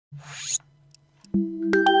What's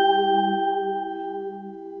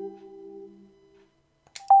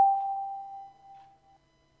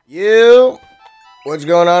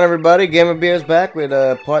going on, everybody? Game of Beer is back with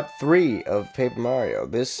part 3 of Paper Mario.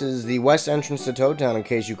 This is the west entrance to Toad Town, in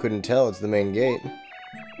case you couldn't tell. It's the main gate,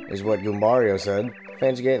 is what Goombario said.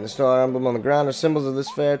 Fancy gate and the star emblem on the ground are symbols of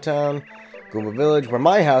this fair town. Goomba Village, where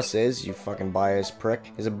my house is, you fucking biased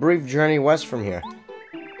prick, is a brief journey west from here.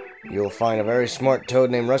 You'll find a very smart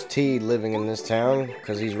toad named Rusty living in this town,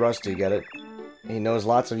 because he's rusty, get it? He knows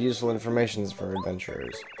lots of useful information for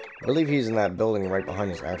adventurers. I believe he's in that building right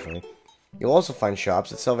behind us, actually. You'll also find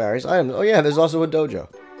shops that sell various items. Oh yeah, there's also a dojo.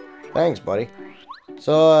 Thanks, buddy.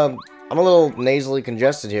 So, I'm a little nasally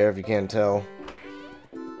congested here, if you can't tell.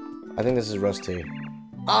 I think this is Rusty.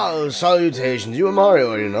 Oh, salutations. You are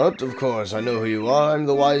Mario, are you not? Of course, I know who you are. I'm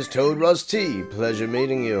the wise toad Rusty. Pleasure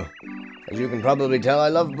meeting you. As you can probably tell, I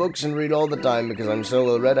love books and read all the time because I'm so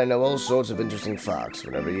well read I know all sorts of interesting facts.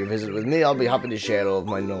 Whenever you visit with me, I'll be happy to share all of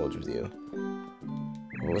my knowledge with you.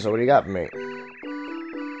 So what do you got for me?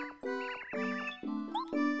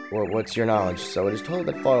 Well, what's your knowledge? So it is told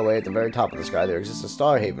that far away at the very top of the sky there exists a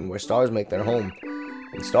star haven where stars make their home.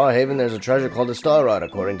 In Star Haven there's a treasure called a star rod.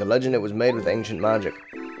 According to legend, it was made with ancient magic.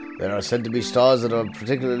 There are said to be stars that are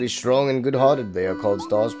particularly strong and good-hearted. They are called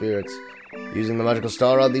star spirits. Using the magical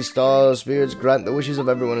star rod, these star spirits grant the wishes of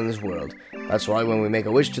everyone in this world. That's why when we make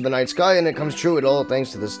a wish to the night sky and it comes true, it all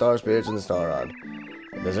thanks to the star spirits and the star rod.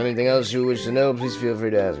 If there's anything else you wish to know, please feel free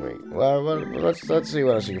to ask me. Well, let's see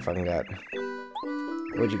what else you fucking got.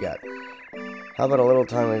 What you got? How about a little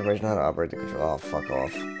timely information on how to operate the control? Oh, fuck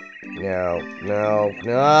off. No.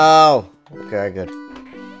 Okay, good.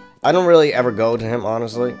 I don't really ever go to him,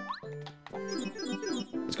 honestly.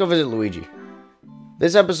 Let's go visit Luigi.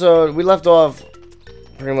 This episode, we left off,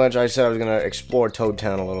 pretty much, I said I was going to explore Toad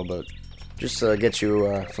Town a little bit. Just to get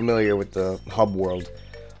you familiar with the hub world.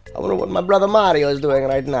 I wonder what my brother Mario is doing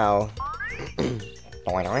right now.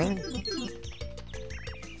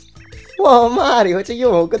 Whoa, Mario, it's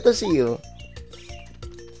you. Good to see you.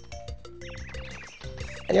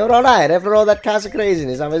 And you're alright after all that cast of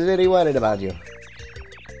craziness. I was very worried about you.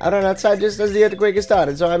 I ran outside just as the earthquake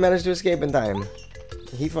started, so I managed to escape in time.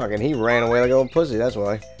 He ran away like a little pussy, that's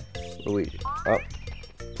why. Luigi. Oh.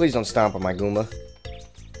 Please don't stomp on my Goomba.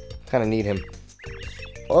 Kinda need him.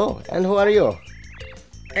 Oh, and who are you?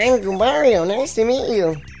 I'm Mario, nice to meet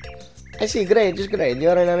you. I see, great, just great.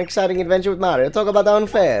 You're in an exciting adventure with Mario. Talk about the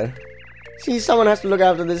unfair. See, someone has to look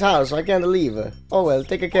after this house, so I can't leave. Oh well,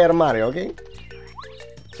 take care of Mario, okay?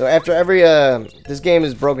 So after every, this game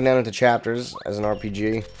is broken down into chapters as an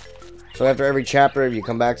RPG. So after every chapter, if you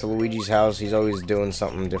come back to Luigi's house, he's always doing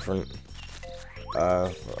something different.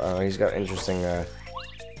 He's got interesting,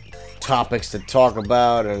 topics to talk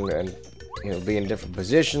about and you know, be in different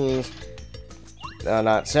positions.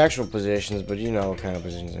 Not sexual positions, but you know what kind of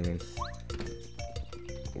positions I mean.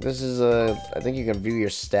 This is, I think you can view your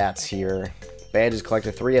stats here. Badges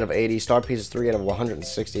collected 3 out of 80. Star pieces 3 out of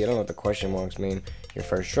 160. I don't know what the question marks mean. Your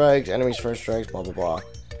first strikes, enemies' first strikes, blah blah blah.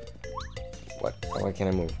 What? Why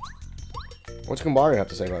can't I move? What's Goombario have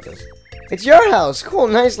to say about this? It's your house! Cool,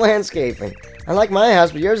 nice landscaping. I like my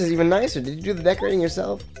house, but yours is even nicer. Did you do the decorating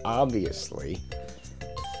yourself? Obviously.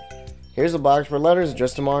 Here's the box where letters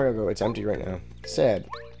addressed to Mario go. It's empty right now. Sad.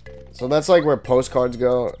 So that's like where postcards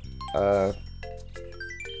go. No,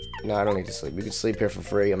 I don't need to sleep. You can sleep here for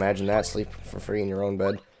free. Imagine that. Sleep for free in your own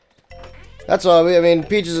bed. That's all. I mean,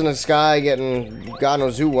 Peach is in the sky getting God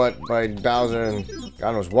knows who what by Bowser and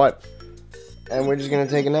God knows what. And we're just going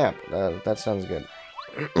to take a nap. That sounds good.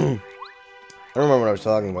 I don't remember what I was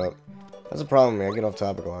talking about. That's a problem with me. I get off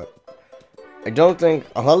topic a lot. I don't think...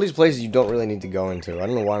 A lot of these places you don't really need to go into. I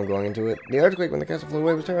don't know why I'm going into it. The earthquake when the castle flew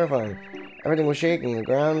away was terrifying. Everything was shaking. The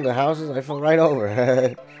ground, the houses, I fell right over.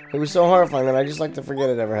 It was so horrifying that I just like to forget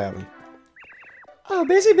it ever happened. Oh,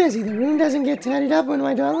 busy. The room doesn't get tidied up when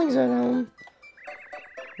my darlings are at home.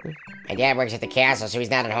 My dad works at the castle, so he's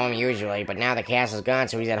not at home usually, but now the castle's gone,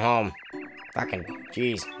 so he's at home. Fucking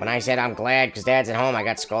jeez. When I said I'm glad because Dad's at home, I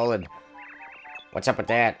got scolded. What's up with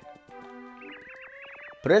that?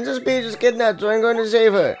 Princess Peach is kidnapped, so I'm going to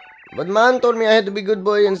save her. But Mom told me I had to be a good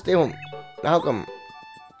boy and stay home. Now how come?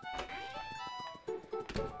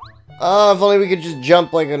 Oh, if only we could just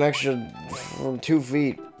jump like an extra 2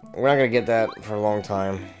 feet. We're not gonna get that for a long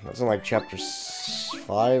time. That's in like chapter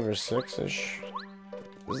 5 or 6-ish.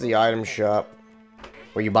 This is the item shop.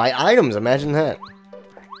 Where you buy items, imagine that.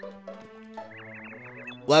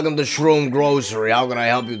 Welcome to Shroom Grocery. How can I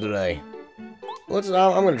help you today? I'm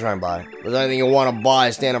gonna try and buy. If there's anything you want to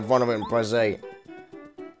buy, stand in front of it and press A.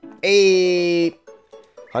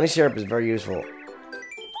 Honey syrup is very useful.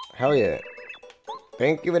 Hell yeah.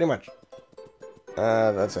 Thank you very much.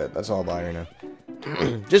 That's it. That's all about right now.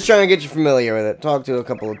 Just trying to get you familiar with it. Talk to a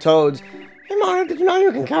couple of toads. Hey Mario, did you know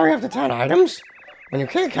you can carry up to 10 items? When you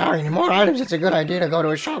can't carry any more items, it's a good idea to go to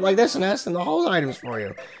a shop like this and ask them to hold items for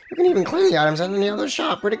you. You can even clean the items at any other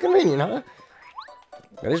shop. Pretty convenient, huh?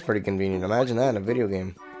 That is pretty convenient. Imagine that in a video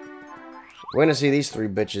game. We're gonna see these three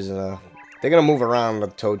bitches. They're gonna move around the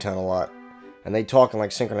Toad Town a lot. And they talk in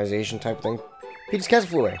like synchronization type thing. Peach's castle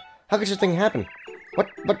flew away. How could such a thing happen?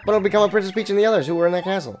 What'll become of Princess Peach and the others who were in that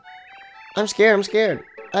castle? I'm scared.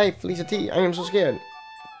 Hey, Felicia T, I am so scared.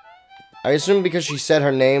 I assume because she said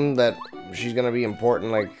her name that she's gonna be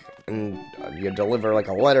important, like, and you deliver like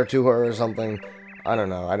a letter to her or something. I don't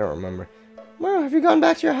know. I don't remember. Well, have you gone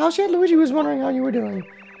back to your house yet? Luigi was wondering how you were doing.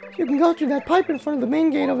 You can go through that pipe in front of the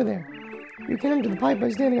main gate over there. You can enter the pipe by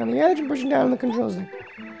standing on the edge and pushing down on the controls there.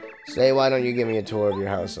 Say, why don't you give me a tour of your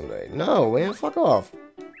house someday? No, man, fuck off.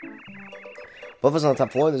 Above us on the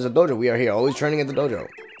top floor, there's a dojo. We are here, always training at the dojo.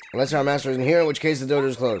 Unless our master isn't here, in which case the dojo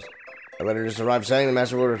is closed. A letter just arrived saying the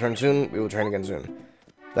master will return soon. We will train again soon.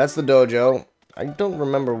 That's the dojo. I don't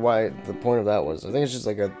remember why the point of that was. I think it's just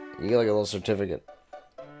like you get like a little certificate.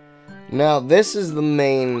 Now, this is the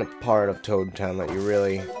main part of Toad Town that you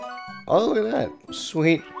really... Oh, look at that.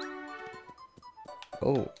 Sweet.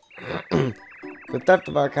 Oh. The theft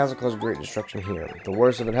of our castle caused great destruction here. The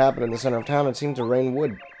worst of it happened in the center of town. It seemed to rain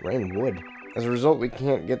wood. Rain wood? As a result, we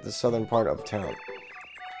can't get the southern part of town.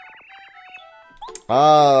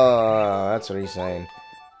 Oh, that's what he's saying.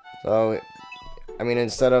 So, I mean,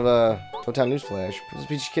 instead of a Toad Town newsflash, Princess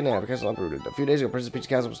Peach is kidnapped. The castle uprooted. A few days ago, Princess Peach's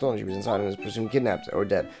castle was stolen. She was inside and is presumed kidnapped or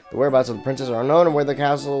dead. The whereabouts of the princess are unknown, and where the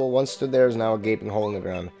castle once stood there is now a gaping hole in the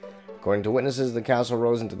ground. According to witnesses, the castle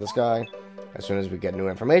rose into the sky. As soon as we get new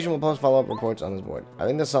information, we'll post follow-up reports on this board. I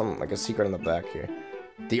think there's something like a secret on the back here.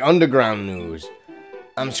 The underground news.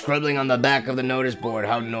 I'm scribbling on the back of the notice board.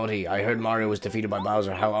 How naughty. I heard Mario was defeated by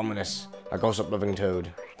Bowser. How ominous. A ghost-up-living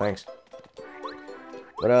toad. Thanks.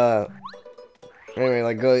 But, anyway,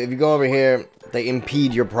 like, if you go over here, they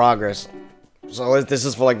impede your progress. So this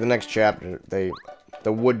is for, like, the next chapter.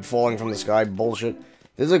 The wood falling from the sky bullshit.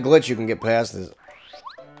 There's a glitch you can get past this.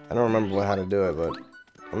 I don't remember how to do it, but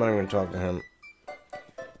I'm not even going to talk to him.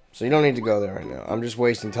 So you don't need to go there right now. I'm just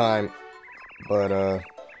wasting time. But,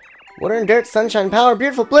 water and dirt, sunshine, power,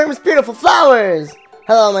 beautiful blooms, beautiful flowers!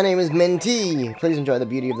 Hello, my name is Minty. Please enjoy the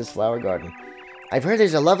beauty of this flower garden. I've heard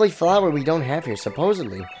there's a lovely flower we don't have here,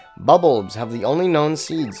 supposedly. Bulbs have the only known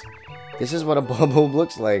seeds. This is what a bulb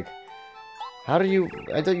looks like. How do you...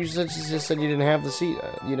 I thought you just said you didn't have the seed.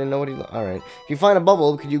 You didn't know what he... Alright. If you find a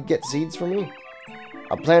bulb, could you get seeds for me?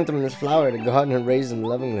 I'll plant them in this flower to garden and raise them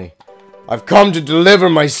lovingly. I've come to deliver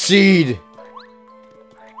my seed!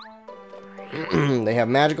 They have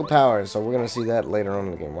magical powers, so we're gonna see that later on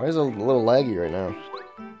in the game. Why is it a little laggy right now?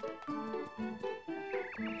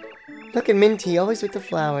 Look at Minty, always with the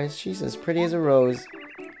flowers. She's as pretty as a rose.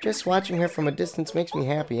 Just watching her from a distance makes me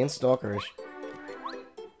happy and stalkerish.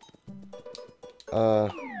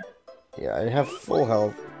 Yeah, I have full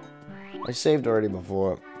health. I saved already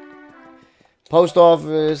before. Post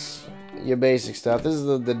office, your basic stuff. This is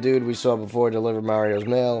the dude we saw before deliver Mario's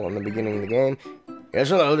mail in the beginning of the game. Yes,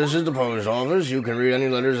 hello, this is the post office. You can read any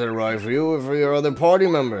letters that arrive for you or for your other party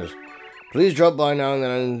members. Please drop by now and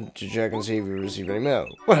then to check and see if you received any mail.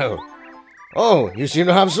 Well, oh, you seem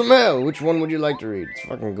to have some mail. Which one would you like to read? It's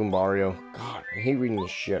fucking Goombario. God, I hate reading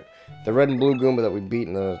this shit. The red and blue Goomba that we beat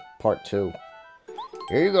in the part 2.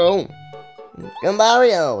 Here you go.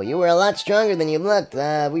 Goombario, you were a lot stronger than you looked.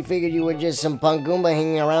 We figured you were just some punk Goomba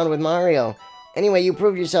hanging around with Mario. Anyway, you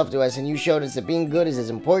proved yourself to us, and you showed us that being good is as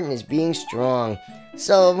important as being strong.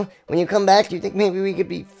 So, when you come back, do you think maybe we could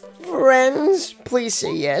be friends? Please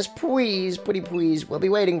say yes. Please, pretty please. We'll be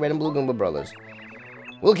waiting, Red and Blue Goomba Brothers.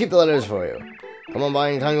 We'll keep the letters for you. Come on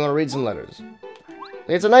by anytime you want to read some letters.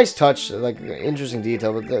 It's a nice touch, like, interesting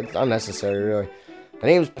detail, but it's unnecessary, really. My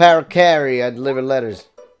name's Paracari. I deliver letters.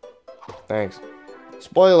 Thanks.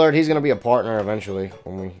 Spoiler alert, he's gonna be a partner eventually,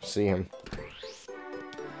 when we see him.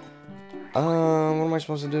 What am I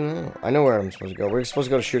supposed to do now? I know where I'm supposed to go. We're supposed to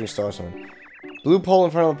go to Shooting Star Sign. Blue pole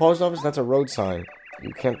in front of the post office? That's a road sign.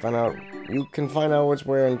 You can find out what's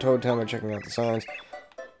where in Toad Town by checking out the signs.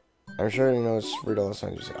 I'm sure you know it's read all the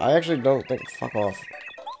signs you see. I actually don't think... Fuck off.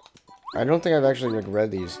 I don't think I've actually, like, read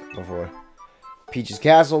these before. Peach's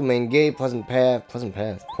Castle, Main Gate, Pleasant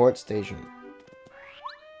Path, Port Station.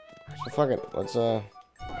 So fuck it. Let's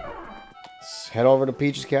head over to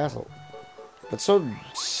Peach's Castle. That's so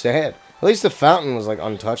sad. At least the fountain was, like,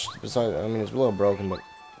 untouched. Besides, I mean, it's a little broken, but...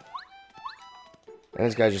 And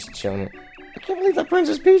this guy's just chilling here. I can't believe that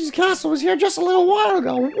Princess Peach's castle was here just a little while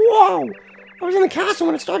ago. Whoa! I was in the castle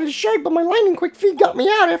when it started to shake, but my lightning-quick feet got me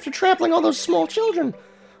out after trampling all those small children.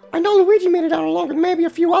 I know Luigi made it out along with maybe a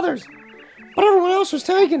few others, but everyone else was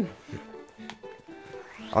taken.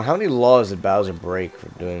 Oh, how many laws did Bowser break for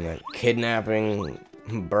doing that? Kidnapping,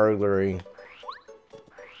 burglary.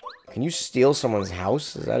 Can you steal someone's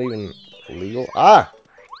house? Is that even legal? Ah!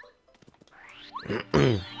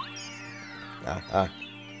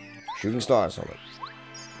 Shooting star or something.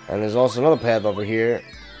 And there's also another path over here.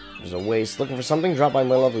 There's a waste. Looking for something? Drop by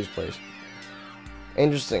Merlovely's place.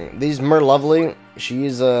 Interesting. These Merlovely,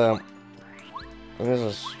 she's there's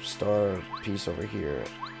a star piece over here.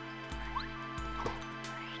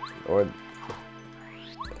 Or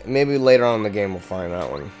maybe later on in the game we'll find that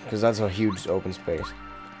one, because that's a huge open space.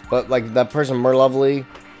 But like that person Merlovely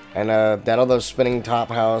and that other spinning top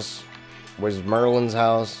house was Merlin's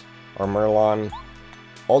house or Merlon.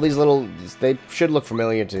 All these little, they should look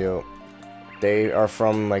familiar to you. They are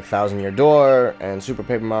from like Thousand Year Door and Super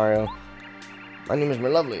Paper Mario. My name is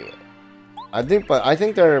Merlovely. I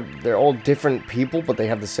think they're all different people, but they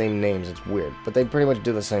have the same names. It's weird, but they pretty much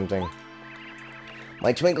do the same thing.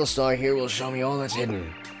 My twinkle star here will show me all that's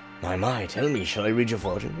hidden. My, tell me, shall I read your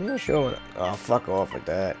fortune? Yeah, sure. Oh, fuck off with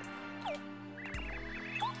that.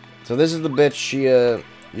 So this is the bitch,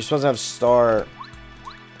 you're supposed to have star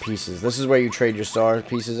pieces. This is where you trade your star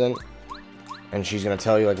pieces in. And she's gonna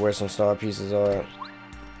tell you, like, where some star pieces are.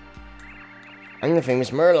 I'm the famous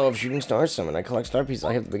Merlo of Shooting Star Summon. I collect star pieces.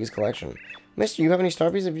 I have the biggest collection. Mister, you have any star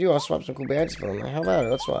pieces? If you do, I'll swap some cool badges for them. How about it?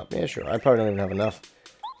 Let's swap. Yeah, sure. I probably don't even have enough.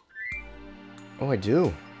 Oh, I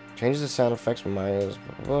do. Changes the sound effects from my ears.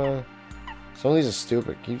 Some of these are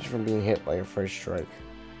stupid. Keeps you from being hit by your first strike.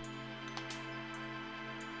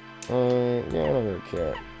 Yeah, I don't really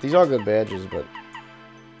care. These are good badges, but...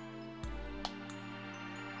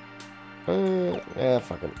 yeah,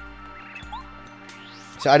 fuck it.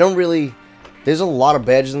 So I don't really... There's a lot of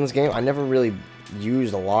badges in this game. I never really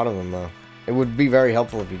used a lot of them, though. It would be very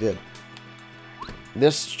helpful if you did.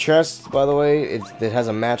 This chest, by the way, it has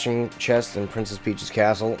a matching chest in Princess Peach's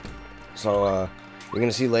castle. So, you're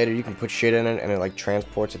gonna see later, you can put shit in it, and it, like,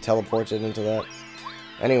 teleports it into that.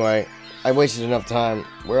 Anyway, I wasted enough time.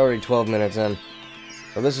 We're already 12 minutes in.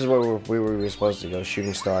 So this is where we were supposed to go,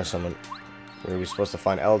 Shooting Star Summon. Where we were supposed to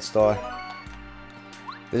find Eldstar.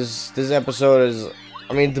 This episode is...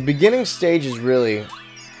 I mean, the beginning stage is really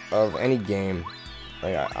of any game.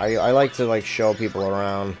 Like, I like to, like, show people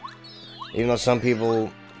around. Even though some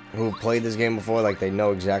people who've played this game before, like, they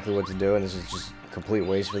know exactly what to do, and this is just a complete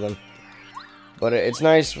waste for them. But it's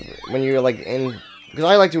nice when you're, like, in... Because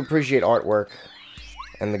I like to appreciate artwork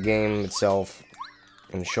and the game itself.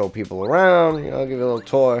 And show people around, you know, give you a little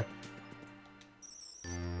tour.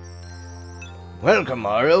 Welcome,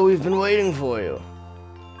 Mario. We've been waiting for you.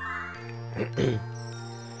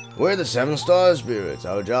 We're the 7 Star Spirits.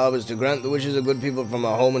 Our job is to grant the wishes of good people from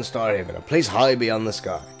our home in Starhaven, a place high beyond the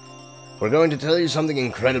sky. We're going to tell you something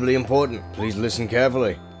incredibly important. Please listen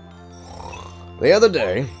carefully. The other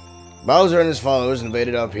day, Bowser and his followers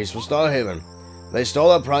invaded our peaceful Starhaven. They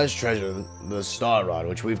stole our prized treasure, the Star Rod,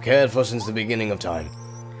 which we've cared for since the beginning of time.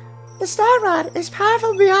 The Star Rod is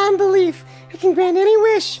powerful beyond belief. It can grant any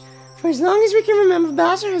wish. For as long as we can remember,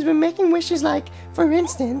 Bowser has been making wishes like, for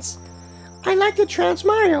instance, I like to trounce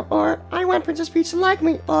Mario, or I want Princess Peach to like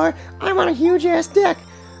me, or I want a huge-ass dick.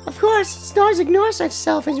 Of course, stars ignore such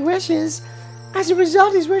selfish wishes. As a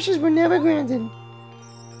result, his wishes were never granted.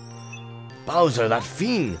 Bowser, that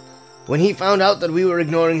fiend! When he found out that we were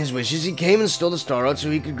ignoring his wishes, he came and stole the Star Rod so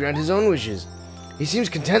he could grant his own wishes. He seems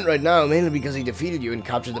content right now, mainly because he defeated you and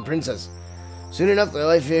captured the princess. Soon enough, though,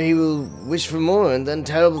 I fear he will wish for more, and then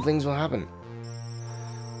terrible things will happen.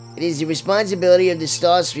 It is the responsibility of the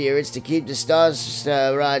Star Spirits to keep the Star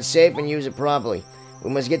Rod safe and use it properly. We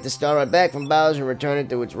must get the Star Rod back from Bowser and return it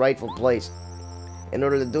to its rightful place. In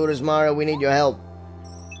order to do this, Mario, we need your help.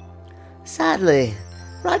 Sadly,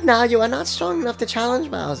 right now you are not strong enough to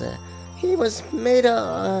challenge Bowser. He was made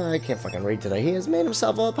I can't fucking read today. He has made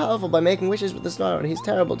himself all powerful by making wishes with the Star Rod. He's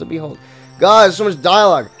terrible to behold. Guys, so much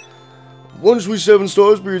dialogue. Once we 7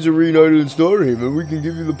 Star Spirits are reunited in Starhaven, we can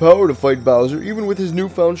give you the power to fight Bowser, even with his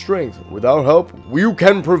newfound strength. With our help, you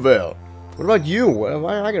can prevail. What about you? Why am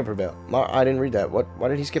I going to prevail? I didn't read that. Why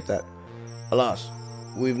did he skip that? Alas,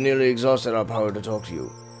 we've nearly exhausted our power to talk to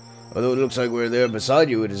you. Although it looks like we're there beside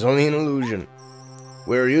you, it is only an illusion.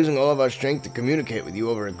 We're using all of our strength to communicate with you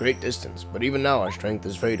over a great distance, but even now our strength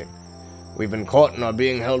is fading. We've been caught and are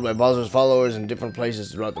being held by Bowser's followers in different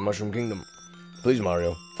places throughout the Mushroom Kingdom. Please,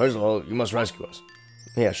 Mario, first of all, you must rescue us.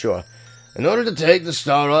 Yeah, sure. In order to take the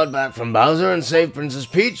Star Rod back from Bowser and save Princess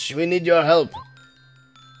Peach, we need your help.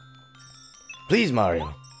 Please,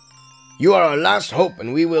 Mario. You are our last hope,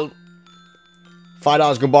 and we will...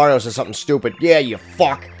 $5 Goombario says something stupid. Yeah, you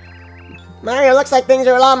fuck. Mario, looks like things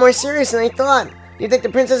are a lot more serious than I thought. Do you think the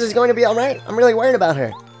princess is going to be alright? I'm really worried about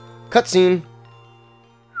her. Cutscene.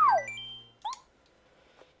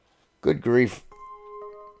 Good grief.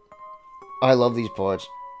 I love these parts.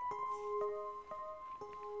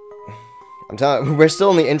 I'm telling you, we're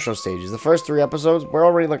still in the intro stages. The first 3 episodes, we're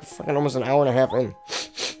already like fucking almost an hour and a half in.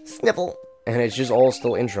 Sniffle. And it's just all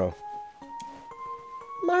still intro.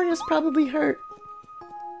 Mario's probably hurt.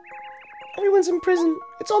 Everyone's in prison.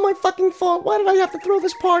 It's all my fucking fault. Why did I have to throw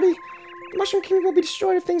this party? The Mushroom Kingdom will be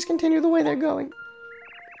destroyed if things continue the way they're going.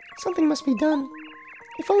 Something must be done.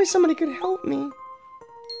 If only somebody could help me.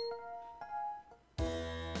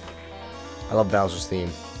 I love Bowser's theme.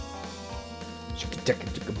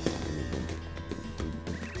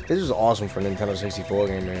 This is awesome for a Nintendo 64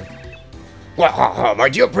 game, man. My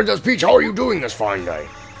dear Princess Peach, how are you doing this fine day?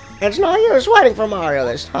 It's no use waiting for Mario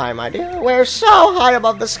this time, my dear. We're so high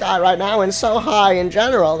above the sky right now, and so high in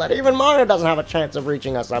general, that even Mario doesn't have a chance of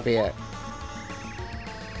reaching us up here.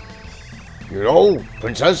 You know,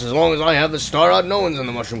 Princess, as long as I have the Star Rod, no one's in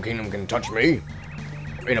the Mushroom Kingdom can touch me.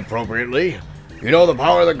 Inappropriately. You know the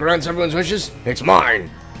power that grants everyone's wishes? It's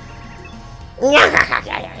mine!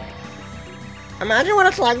 Imagine what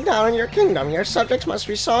it's like down in your kingdom. Your subjects must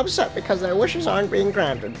be so upset because their wishes aren't being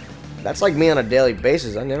granted. That's like me on a daily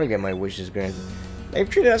basis. I never get my wishes granted. They've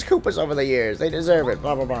treated us Koopas over the years. They deserve it,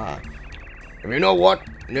 blah, blah, blah. If you know what?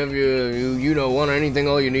 If you don't want anything,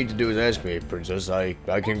 all you need to do is ask me, Princess. I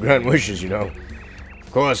can grant wishes, you know.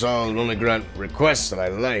 Of course, I'll only grant requests that I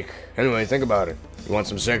like. Anyway, think about it. You want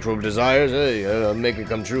some sexual desires? Hey, I'll make it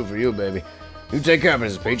come true for you, baby. You take care,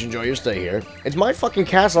 Princess Peach. Enjoy your stay here. It's my fucking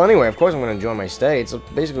castle anyway. Of course I'm gonna enjoy my stay. It's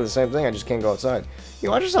basically the same thing. I just can't go outside. You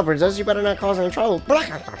watch yourself, Princess. You better not cause any trouble.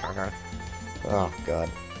 Oh, God.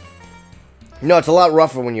 You know, it's a lot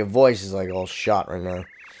rougher when your voice is, like, all shot right now.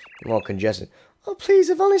 I'm all congested. Oh, please,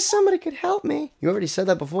 if only somebody could help me. You already said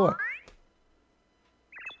that before.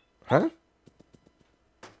 Huh?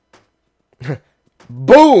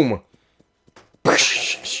 Boom!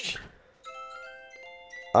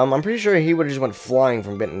 I'm pretty sure he would have just went flying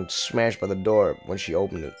from getting smashed by the door when she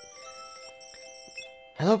opened it.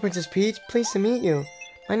 Hello, Princess Peach. Pleased to meet you.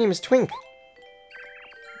 My name is Twink.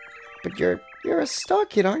 But you're a star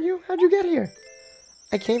kid, aren't you? How'd you get here?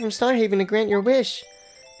 I came from Starhaven to grant your wish.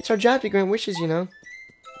 It's our job to grant wishes, you know.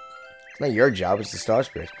 It's not your job, it's the Star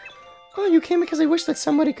Spirit. Oh, you came because I wish that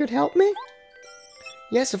somebody could help me?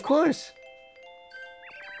 Yes, of course.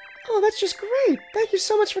 Oh, that's just great. Thank you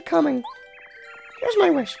so much for coming. Here's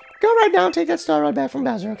my wish. Go right now and take that Star Rod back from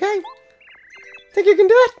Bowser, okay? Think you can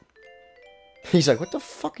do it? He's like, what the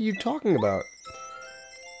fuck are you talking about?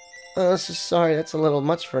 Sorry, that's a little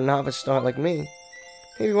much for a novice star like me.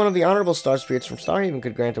 Maybe one of the honorable Star Spirits from Starhaven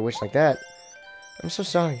could grant a wish like that. I'm so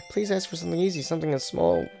sorry. Please ask for something easy, something a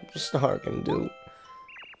small star can do.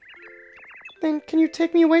 Then, can you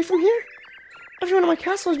take me away from here? Everyone in my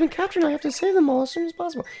castle has been captured and I have to save them all as soon as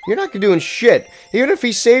possible. You're not doing shit. Even if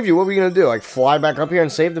he saved you, what were you gonna do? Like, fly back up here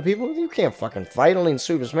and save the people? You can't fucking fight, only in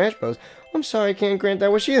Super Smash Bros. I'm sorry, I can't grant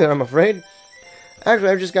that wish either, I'm afraid. Actually,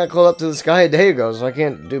 I just got called up to the sky a day ago, so I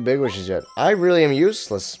can't do big wishes yet. I really am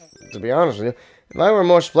useless, to be honest with you. If I were a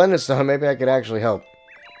more splendid star, maybe I could actually help.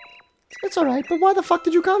 It's alright, but why the fuck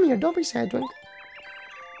did you come here? Don't be sad, Twink.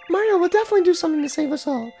 Mario will definitely do something to save us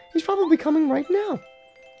all. He's probably coming right now.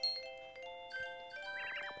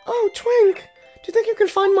 Oh, Twink! Do you think you can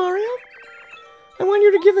find Mario? I want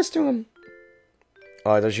you to give this to him.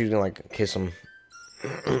 Oh, I thought she was gonna, like, kiss him.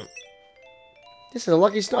 This is a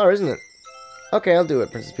lucky star, isn't it? Okay, I'll do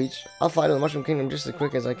it, Princess Peach. I'll fly to the Mushroom Kingdom just as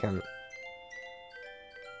quick as I can.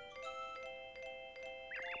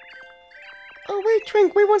 Oh, wait,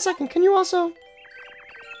 Twink, wait 1 second. Can you also...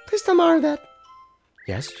 Please tell Mario that.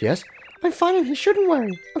 Yes, yes? I'm fine and he shouldn't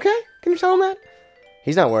worry, okay? Can you tell him that?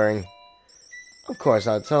 He's not worrying. Of course,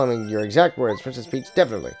 I'll tell him your exact words, Princess Peach,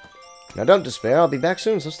 definitely. Now don't despair, I'll be back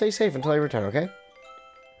soon, so stay safe until I return, okay?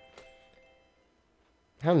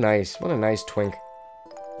 How nice. What a nice Twink.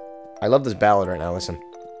 I love this ballad right now, listen.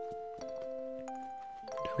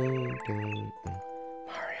 Mario,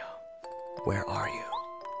 where are you?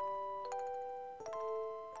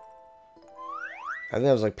 I think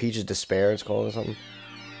that was like Peach's Despair, it's called or something.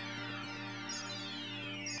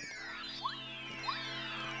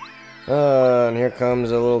 And here comes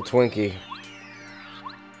a little Twinkie.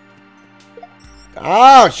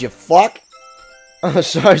 Ouch, you fuck! Oh,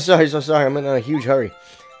 sorry, so sorry. I'm in a huge hurry.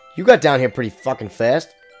 You got down here pretty fucking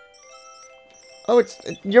fast. Oh,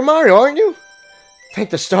 you're Mario, aren't you? Thank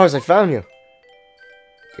the stars I found you.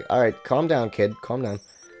 Okay, alright, calm down, kid. Calm down.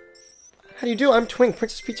 How do you do? I'm Twink.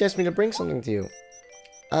 Princess Peach asked me to bring something to you.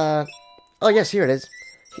 Oh yes, here it is.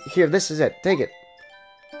 Here, this is it. Take it.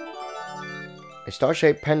 A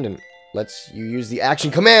star-shaped pendant lets you use the action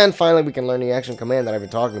command. Finally, we can learn the action command that I've been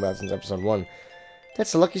talking about since episode 1.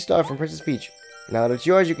 That's the lucky star from Princess Peach. Now that it's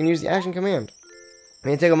yours, you can use the action command.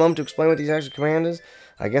 May I take a moment to explain what the action command is?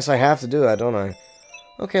 I guess I have to do that, don't I?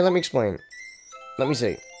 Okay, let me explain. Let me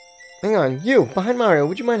see. Hang on, you, behind Mario,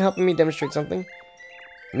 would you mind helping me demonstrate something?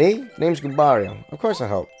 Me? Name's Goombario. Of course I'll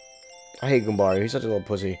help. I hate Goombario, he's such a little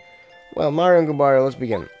pussy. Well, Mario and Goombario, let's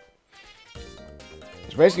begin.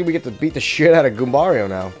 So basically we get to beat the shit out of Goombario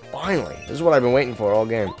now. Finally! This is what I've been waiting for all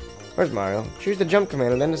game. First, Mario, choose the jump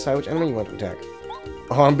command and then decide which enemy you want to attack.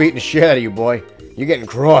 Oh, I'm beating the shit out of you, boy. You're getting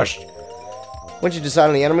crushed. Once you decide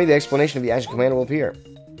on the enemy, the explanation of the action command will appear.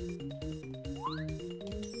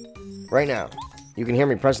 Right now, you can hear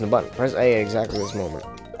me pressing the button. Press A at exactly this moment.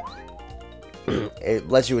 It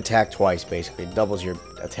lets you attack twice, basically. It doubles your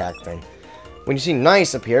attack thing. When you see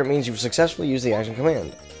nice appear, it means you've successfully used the action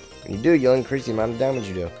command. When you do, you'll increase the amount of damage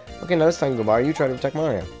you do. Okay, now this time, Goombario, you try to protect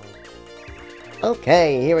Mario.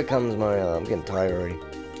 Okay, here it comes, Mario. I'm getting tired already.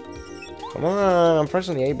 Come on, I'm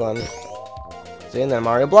pressing the A button. See, and then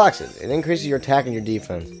Mario blocks it. It increases your attack and your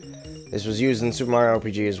defense. This was used in Super Mario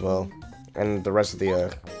RPG as well. And the rest of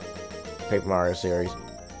the Paper Mario series.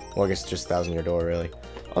 Well, I guess just Thousand Year Door, really.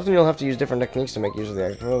 Often you'll have to use different techniques to make use of the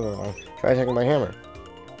action. Try attacking by hammer.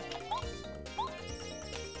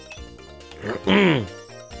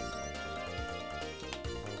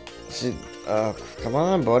 See, come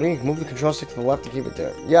on, buddy. Move the control stick to the left to keep it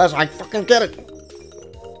there. Yes, I fucking get it!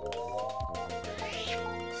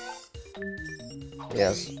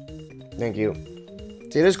 Yes. Thank you.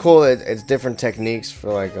 See, it is cool that it's different techniques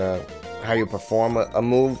for, like, how you perform a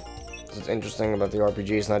move. It's interesting about the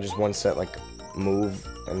RPG. It's not just one set, like, move,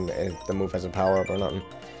 and the move has a power-up or nothing.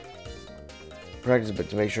 Practice a bit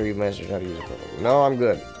to make sure you've mastered how to use it properly. No, I'm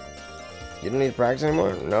good. You don't need to practice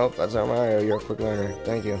anymore? Nope, that's not Mario. You're a quick learner.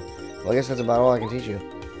 Thank you. Well, I guess that's about all I can teach you.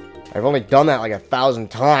 I've only done that like 1,000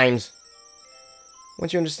 times.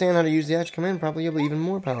 Once you understand how to use the action command properly, you'll be even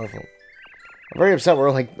more powerful. I'm very upset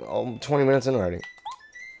we're like 20 minutes in already.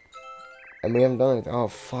 And we haven't done anything. Oh,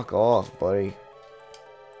 fuck off, buddy.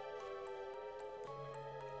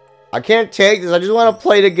 I can't take this. I just want to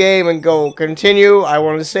play the game and go continue. I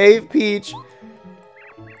want to save Peach.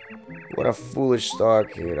 What a foolish star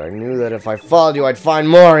kid. I knew that if I followed you, I'd find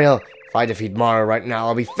Mario. If I defeat Mario right now,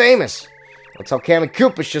 I'll be famous. I'll tell Cammy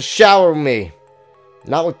Cooper she'll shower me.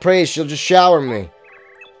 Not with praise, she'll just shower me.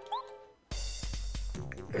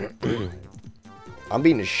 I'm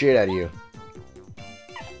beating the shit out of you.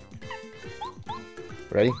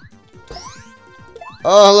 Ready?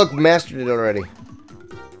 Oh, look, mastered it already.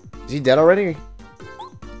 Is he dead already?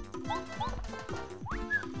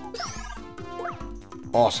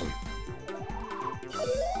 Awesome.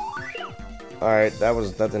 Alright, that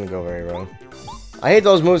didn't go very well. I hate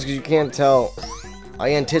those moves because you can't tell.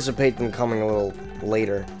 I anticipate them coming a little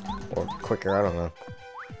later. Or quicker, I don't know.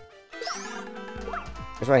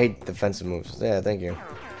 That's why I hate defensive moves. Yeah, thank you.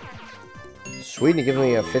 Sweet, you give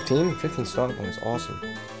me a 15? 15 star points, awesome.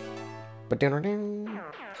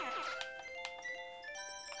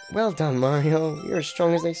 Well done, Mario. You're as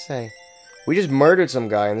strong as they say. We just murdered some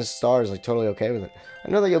guy, and this star is like totally okay with it.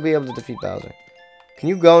 I know that you'll be able to defeat Bowser. Can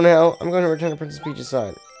you go now? I'm going to return to Princess Peach's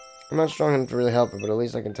side. I'm not strong enough to really help her, but at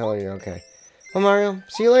least I can tell her you're okay. Well, Mario,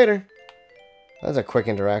 see you later. That's a quick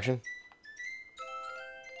interaction.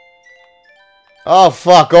 Oh,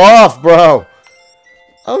 fuck off, bro!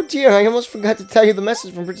 Oh dear, I almost forgot to tell you the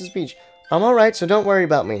message from Princess Peach. I'm alright, so don't worry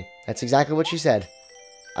about me. That's exactly what she said.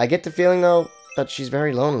 I get the feeling, though, that she's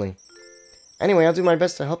very lonely. Anyway, I'll do my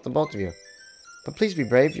best to help the both of you. But please be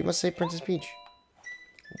brave, you must save Princess Peach.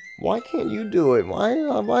 Why can't you do it?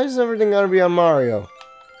 Why is everything gotta be on Mario?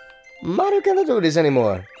 Mario can't do this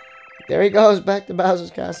anymore. There he goes, back to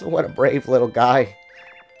Bowser's castle. What a brave little guy.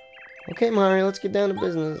 Okay, Mario, let's get down to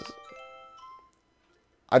business.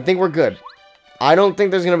 I think we're good. I don't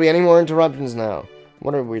think there's gonna be any more interruptions now.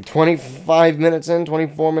 What are we, 25 minutes in?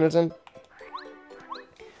 24 minutes in?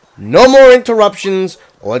 No more interruptions.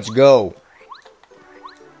 Let's go.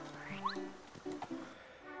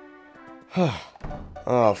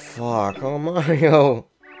 Oh, fuck. Oh, Mario.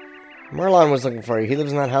 Merlon was looking for you. He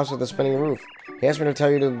lives in that house with the spinning roof. He asked me to tell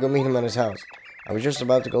you to go meet him at his house. I was just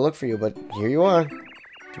about to go look for you, but here you are.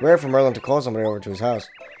 It's rare for Merlon to call somebody over to his house.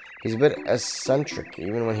 He's a bit eccentric,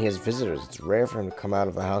 even when he has visitors. It's rare for him to come out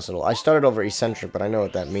of the house at all. I started over eccentric, but I know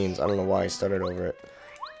what that means. I don't know why I started over it.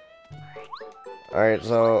 Alright,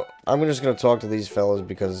 so I'm just gonna talk to these fellas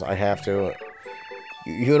because I have to.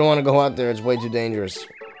 You don't want to go out there, it's way too dangerous.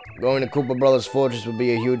 Going to Koopa Brothers Fortress would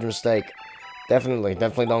be a huge mistake. Definitely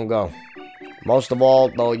don't go. Most of all,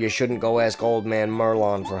 though, you shouldn't go ask Old Man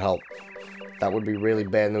Merlon for help. That would be really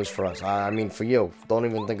bad news for us. I mean, for you. Don't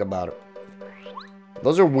even think about it.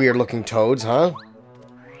 Those are weird-looking toads, huh?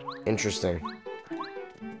 Interesting.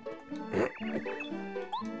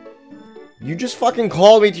 You just fucking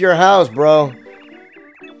called me to your house, bro.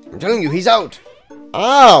 I'm telling you, he's out.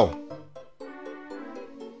 Ow!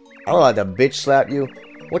 I'm allowed to bitch slap you.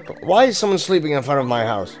 Why is someone sleeping in front of my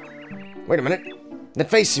house? Wait a minute. That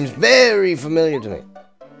face seems very familiar to me.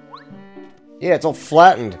 Yeah, it's all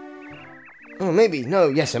flattened. Oh, maybe. No,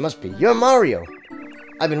 yes, it must be. You're Mario.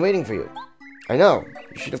 I've been waiting for you. I know.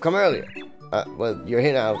 You should have come earlier. Well, you're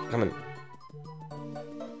here now. Come in.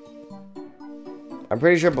 I'm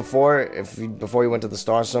pretty sure before you went to the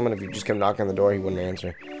Star Summit, if you just kept knocking on the door, he wouldn't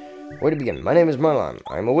answer. Where to begin? My name is Merlon.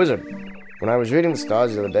 I'm a wizard. When I was reading the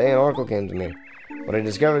stars the other day, an oracle came to me. What I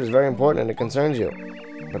discovered is very important and it concerns you.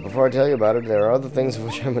 But before I tell you about it, there are other things of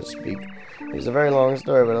which I must speak. It's a very long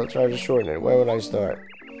story, but I'll try to shorten it. Where would I start?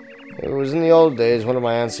 It was in the old days. One of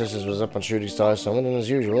my ancestors was up on Shooting Star Summit, and as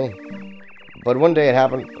usual. But one day it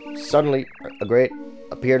happened. Suddenly, a great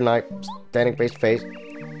appeared, and I, standing face to face.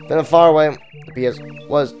 Then far away, the PS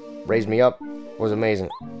raised me up. It was amazing.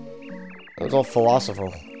 It was all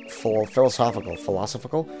philosophical.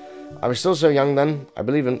 I was still so young then. I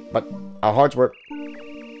believe in, but our hearts were.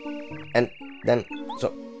 And then,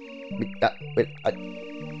 so,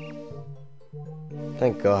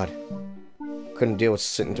 thank God. Couldn't deal with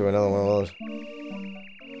sitting through another one of those.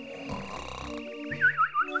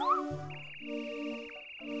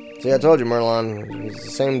 See, I told you, Merlon. He's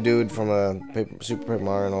the same dude from Super Paper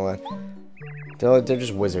Mario and all that. They're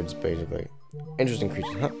just wizards, basically. Interesting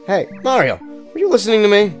creatures. Huh? Hey, Mario! Were you listening to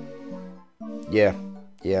me? Yeah,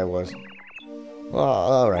 I was. Well,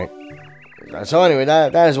 alright. So anyway,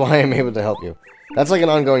 that is why I'm able to help you. That's like an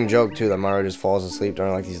ongoing joke, too, that Mario just falls asleep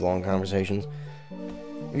during, like, these long conversations.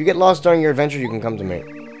 If you get lost during your adventure, you can come to me.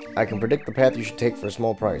 I can predict the path you should take for a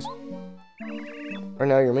small price. Right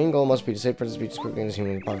now, your main goal must be to save Princess Peach as quickly and as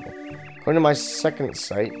humanly possible. According to my second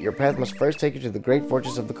sight, your path must first take you to the great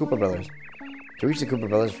fortress of the Koopa Brothers. To reach the Koopa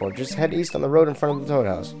Brothers fortress, head east on the road in front of the Toad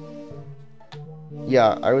House.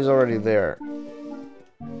 Yeah, I was already there.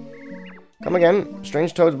 Come again.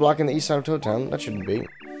 Strange toads blocking the east side of Toad Town. That shouldn't be.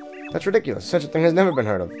 That's ridiculous. Such a thing has never been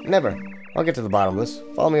heard of. Never. I'll get to the bottom of this.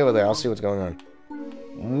 Follow me over there. I'll see what's going on.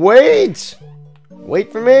 Wait!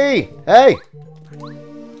 Wait for me! Hey!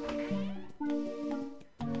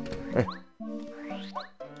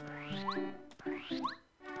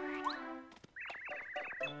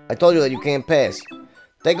 I told you that you can't pass.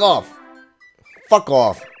 Take off. Fuck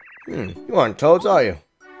off. You aren't toads, are you?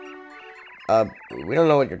 We don't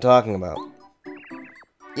know what you're talking about.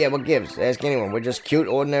 Yeah, what gives? Ask anyone. We're just cute,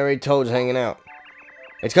 ordinary toads hanging out.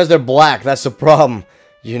 It's because they're black. That's the problem.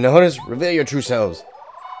 You notice? Reveal your true selves.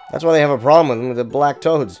 That's why they have a problem with them, with the black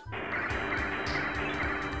toads.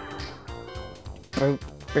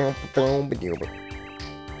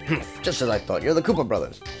 Just as I thought. You're the Koopa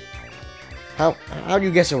Brothers. How'd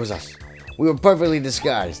you guess it was us? We were perfectly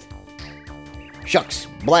disguised. Shucks.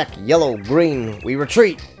 Black, yellow, green. We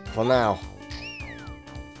retreat. For now.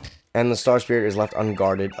 And the Star Spirit is left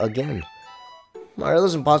unguarded again. Mario,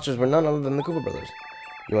 those imposters were none other than the Koopa Brothers.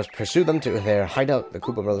 You must pursue them to their hideout, the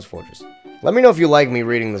Koopa Brothers Fortress. Let me know if you like me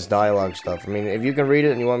reading this dialogue stuff. I mean, if you can read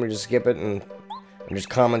it and you want me to skip it and just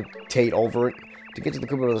commentate over it. To get to the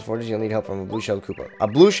Koopa Brothers Fortress, you'll need help from a blue-shelled Koopa. A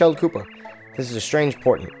blue-shelled Koopa. This is a strange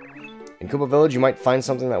portent. In Koopa Village, you might find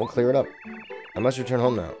something that will clear it up. I must return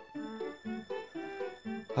home now.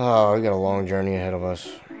 Oh, we got a long journey ahead of us.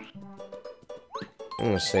 I'm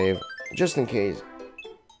gonna save, just in case.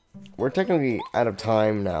 We're technically out of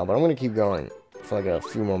time now, but I'm gonna keep going for like a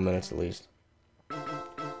few more minutes at least.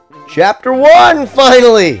 Chapter 1,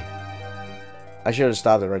 finally! I should have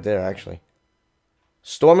stopped it right there, actually.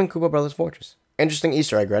 Storming Koopa Brothers Fortress. Interesting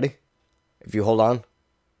Easter egg, ready? If you hold on.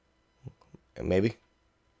 Maybe.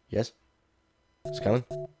 Yes? It's coming.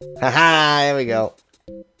 Haha, there we go.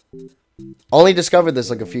 Only discovered this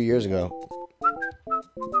like a few years ago.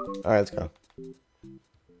 Alright, let's go.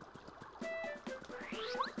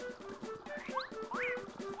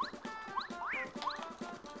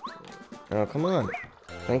 Oh, come on.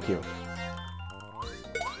 Thank you.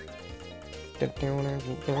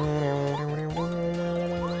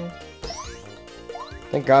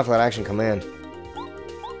 Thank God for that action command.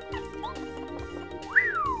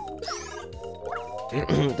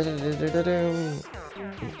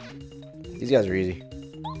 These guys are easy.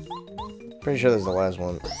 Pretty sure this is the last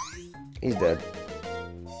one. He's dead.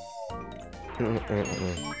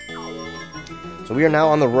 So we are now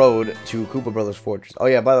on the road to Koopa Brothers Fortress. Oh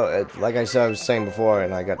yeah, by the way, like I said, I was saying before,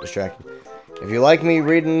 and I got distracted. If you like me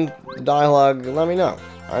reading the dialogue, let me know.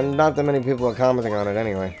 Not that many people are commenting on it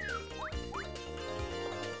anyway.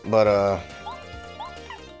 But,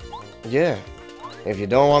 yeah. If you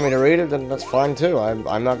don't want me to read it, then that's fine too.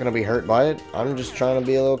 I'm not going to be hurt by it. I'm just trying to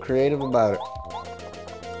be a little creative about it.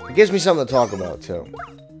 It gives me something to talk about too,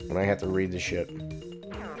 when I have to read the shit.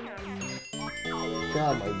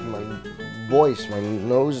 God, my voice, my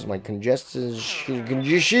nose, my congested. I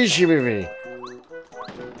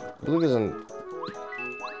believe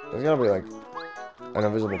there's gotta be like an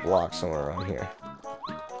invisible block somewhere around here.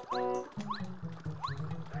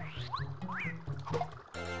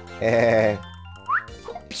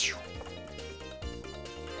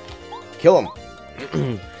 Kill him.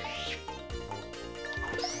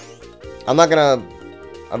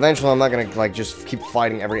 Eventually I'm not gonna like just keep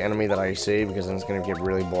fighting every enemy that I see, because then it's gonna get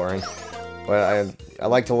really boring. But I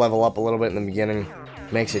like to level up a little bit in the beginning.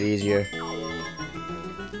 Makes it easier.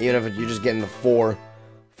 Even if you're just getting the four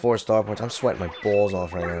star points. I'm sweating my balls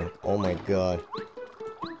off right now. Oh my god.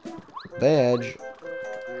 Badge.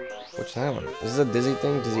 What's that one? This is a dizzy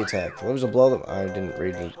thing? Dizzy attack. What was a blow? I didn't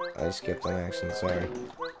read it. I skipped an accident, sorry.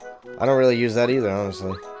 I don't really use that either,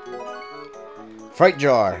 honestly. Fright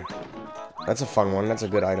jar. That's a fun one. That's a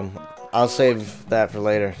good item. I'll save that for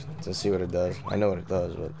later to see what it does. I know what it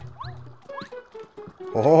does, but...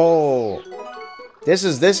 Oh! This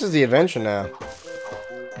is the adventure now.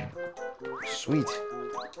 Sweet.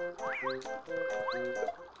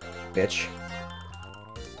 Bitch.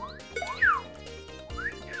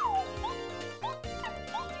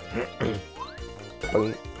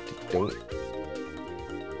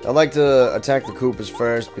 I like to attack the Koopas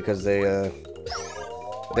first because they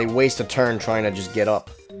waste a turn trying to just get up.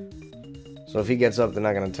 So if he gets up, they're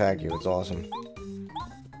not gonna attack you. It's awesome.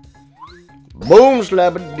 Boom,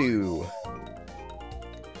 slabadoo.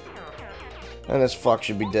 And this fuck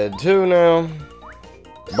should be dead too now.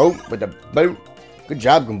 Boop with the boot. Good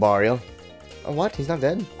job, Goombario. Oh, what? He's not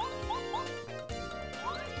dead?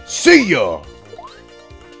 See ya!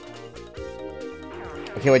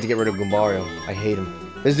 I can't wait to get rid of Goombario. I hate him.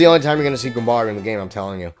 This is the only time you're gonna see Goombario in the game, I'm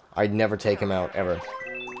telling you. I'd never take him out, ever.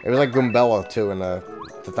 It was like Goombella, too, in the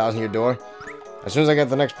 1,000-Year Door. As soon as I got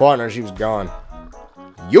the next partner, she was gone.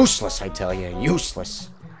 Useless, I tell you. Useless.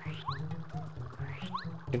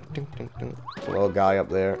 A little guy up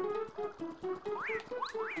there.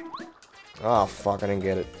 Oh, fuck, I didn't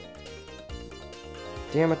get it.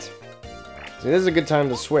 Damn it. See, this is a good time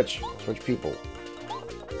to switch. Switch people.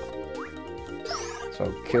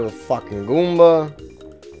 So, kill fucking Goomba.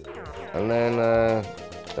 And then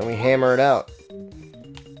we hammer it out.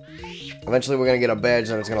 Eventually, we're gonna get a badge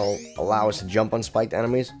that it's gonna allow us to jump on spiked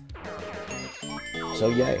enemies. So,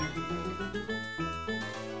 yay.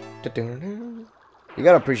 You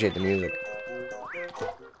gotta appreciate the music.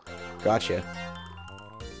 Gotcha.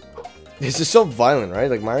 This is so violent, right?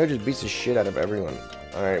 Like, Mario just beats the shit out of everyone.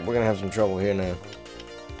 Alright, we're gonna have some trouble here now.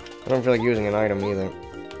 I don't feel like using an item either.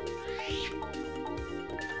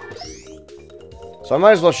 So I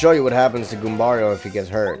might as well show you what happens to Goombario if he gets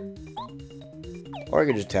hurt. Or I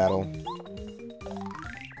could just tattle.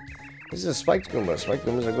 This is a spiked Goomba. Spiked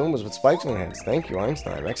Goombas are Goombas with spikes on their heads. Thank you,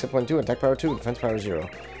 Einstein. Max hit point 2, attack power 2, defense power 0.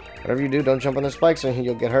 Whatever you do, don't jump on the spikes or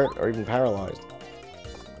you'll get hurt or even paralyzed.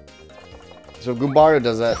 So Goombario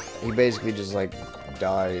does that. He basically just, like,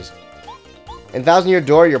 dies. In 1,000-Year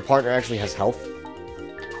Door, your partner actually has health.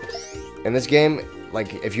 In this game,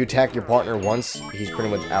 like, if you attack your partner once, he's pretty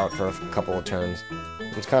much out for a couple of turns.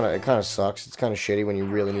 It kind of sucks. It's kind of shitty when you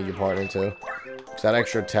really need your partner too. Because that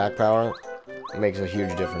extra attack power makes a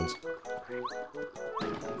huge difference.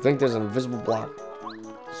 I think there's an invisible block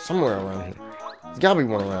somewhere around here. There's gotta be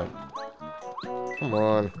one around. Come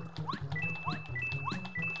on.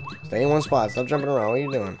 Stay in one spot. Stop jumping around. What are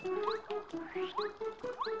you doing?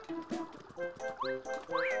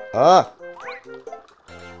 Ah!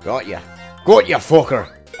 Got ya. Got ya, fucker!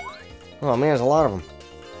 Oh man, there's a lot of them.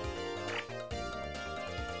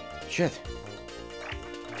 Shit.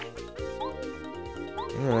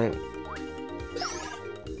 Alright.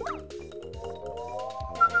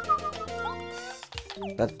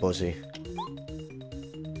 That's pussy.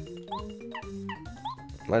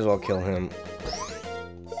 Might as well kill him.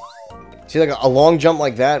 See, like, a long jump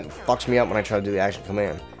like that fucks me up when I try to do the action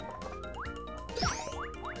command.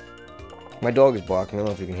 My dog is barking. I don't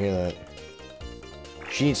know if you can hear that.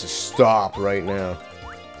 She needs to stop right now.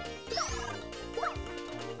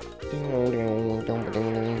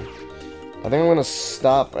 I think I'm gonna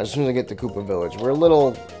stop as soon as I get to Koopa Village. We're a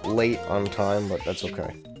little late on time, but that's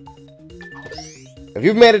okay. If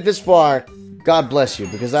you've made it this far, God bless you,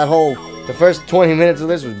 because the first 20 minutes of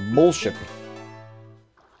this was bullshit.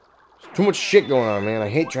 There's too much shit going on, man. I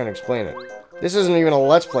hate trying to explain it. This isn't even a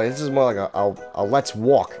Let's Play. This is more like a Let's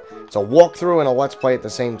Walk. It's a walkthrough and a Let's Play at the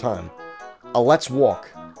same time. A Let's Walk.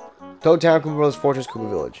 Toad Town, Koopa Brothers Fortress, Koopa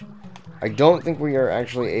Village. I don't think we are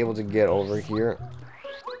actually able to get over here.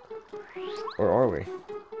 Or are we?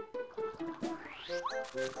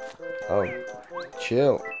 Oh,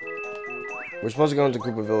 chill. We're supposed to go into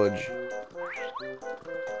Koopa Village.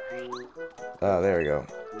 Ah, there we go.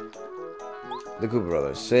 The Koopa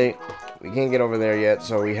Brothers. See? We can't get over there yet,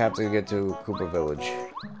 so we have to get to Koopa Village.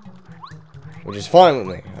 Which is fine with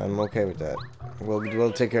me. I'm okay with that.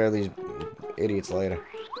 We'll take care of these idiots later.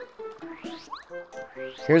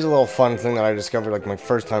 Here's a little fun thing that I discovered, like, my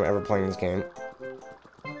first time ever playing this game.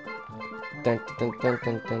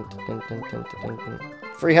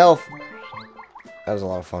 Free health! That was a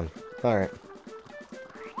lot of fun. Alright.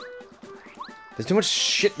 There's too much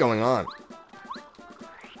shit going on.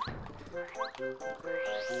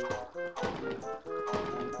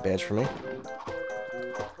 Badge for me.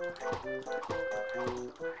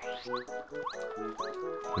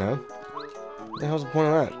 No? What the hell's the point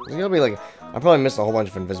of that? There's gotta be like... I probably missed a whole bunch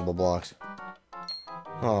of invisible blocks.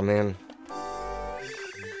 Oh, man.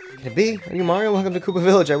 Can it be? Are you Mario? Welcome to Koopa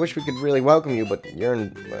Village. I wish we could really welcome you, but you're in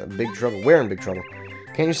big trouble. We're in big trouble.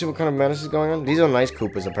 Can't you see what kind of menace is going on? These are nice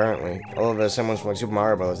Koopas, apparently. Although there's someone from like Super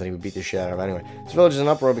Mario Bros. That he would beat the shit out of anyway. This village is in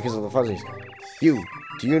uproar because of the fuzzies. Do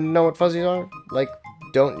you know what fuzzies are? Like,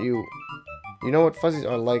 don't you... You know what fuzzies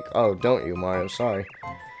are like? Oh, don't you, Mario? Sorry.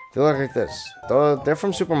 They look like this. They're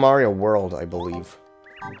from Super Mario World, I believe.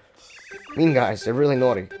 Mean guys, they're really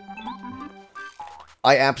naughty.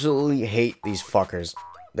 I absolutely hate these fuckers.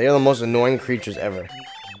 They are the most annoying creatures ever.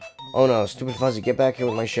 Oh no, stupid fuzzy, get back here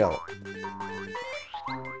with my shell.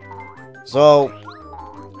 So,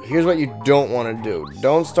 here's what you don't want to do.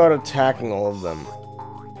 Don't start attacking all of them.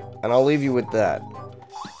 And I'll leave you with that.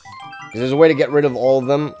 There's a way to get rid of all of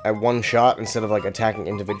them at one shot instead of like attacking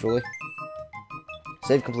individually.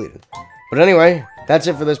 Save completed. But anyway, that's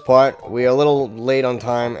it for this part. We are a little late on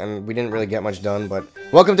time and we didn't really get much done, but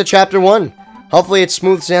welcome to Chapter 1. Hopefully it's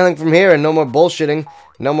smooth sailing from here and no more bullshitting,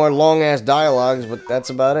 no more long-ass dialogues, but that's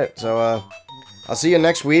about it. So, I'll see you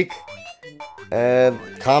next week.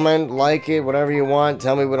 Comment, like it, whatever you want.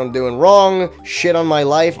 Tell me what I'm doing wrong. Shit on my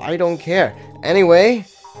life. I don't care. Anyway,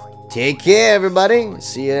 take care, everybody.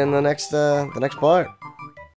 See you in the next part.